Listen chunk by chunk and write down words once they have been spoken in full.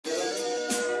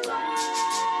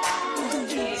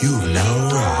You've now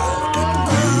arrived in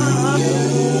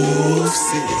Groove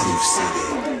City.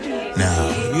 Now,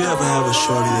 you ever have a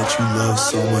shorty that you love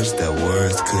so much that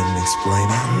words couldn't explain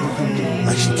it?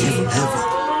 Like she came from heaven.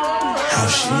 How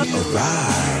she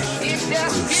arrived in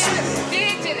Groove City.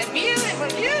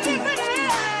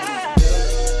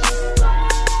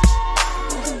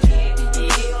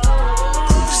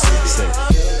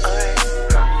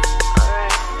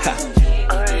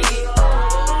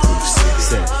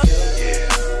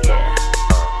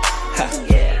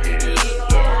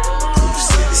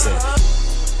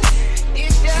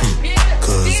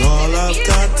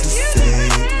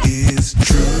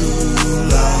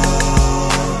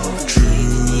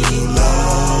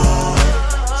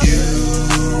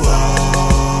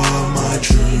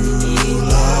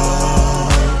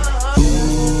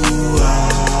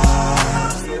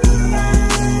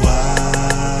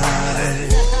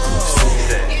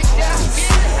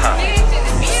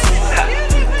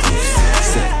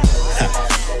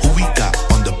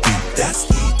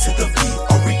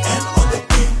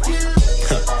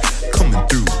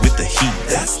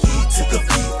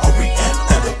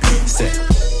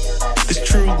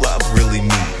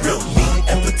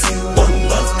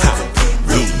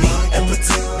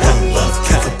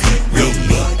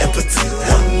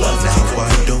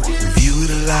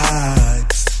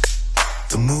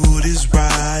 The mood is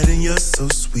right and you're so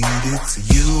sweet, it's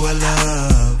you I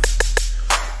love.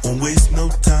 Won't waste no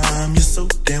time, you're so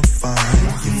damn fine.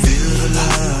 You feel the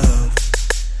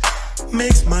love,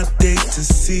 makes my day to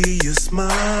see you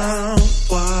smile.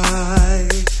 Why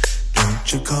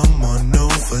don't you come on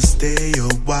over, stay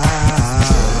a while?